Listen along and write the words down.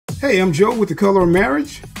Hey, I'm Joe with the Color of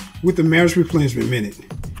Marriage with the Marriage Replenishment Minute.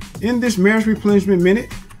 In this Marriage Replenishment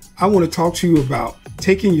Minute, I want to talk to you about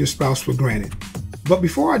taking your spouse for granted. But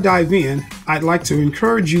before I dive in, I'd like to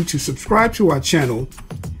encourage you to subscribe to our channel.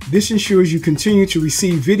 This ensures you continue to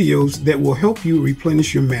receive videos that will help you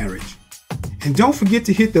replenish your marriage. And don't forget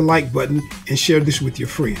to hit the like button and share this with your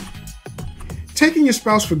friend. Taking your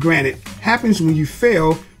spouse for granted happens when you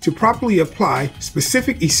fail to properly apply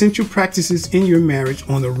specific essential practices in your marriage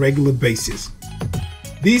on a regular basis.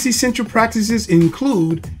 These essential practices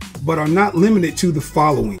include, but are not limited to, the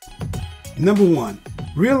following. Number 1,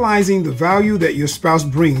 realizing the value that your spouse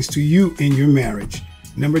brings to you in your marriage.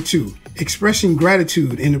 Number 2, expressing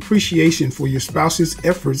gratitude and appreciation for your spouse's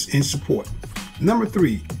efforts and support. Number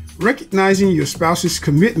 3, recognizing your spouse's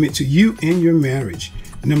commitment to you in your marriage.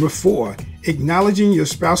 Number 4, acknowledging your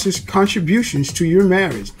spouse's contributions to your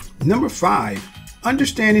marriage. Number 5,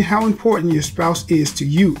 understanding how important your spouse is to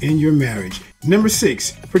you in your marriage. Number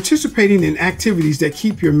 6, participating in activities that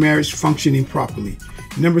keep your marriage functioning properly.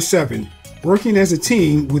 Number 7, working as a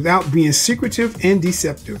team without being secretive and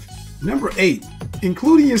deceptive. Number 8,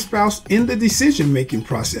 including your spouse in the decision-making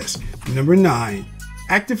process. Number 9,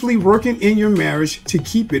 actively working in your marriage to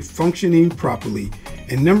keep it functioning properly.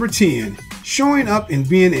 And number 10, showing up and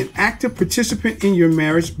being an active participant in your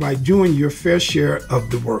marriage by doing your fair share of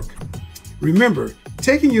the work. Remember,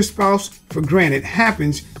 taking your spouse for granted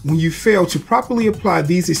happens when you fail to properly apply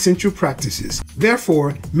these essential practices.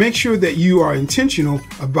 Therefore, make sure that you are intentional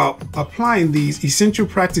about applying these essential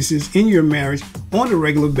practices in your marriage on a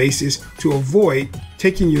regular basis to avoid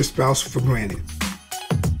taking your spouse for granted.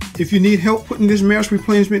 If you need help putting this Marriage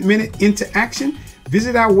Replenishment Minute into action,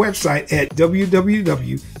 visit our website at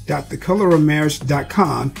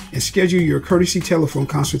www.thecolorofmarriage.com and schedule your courtesy telephone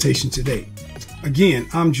consultation today. Again,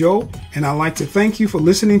 I'm Joe, and I'd like to thank you for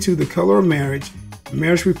listening to The Color of Marriage,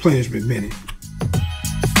 Marriage Replenishment Minute.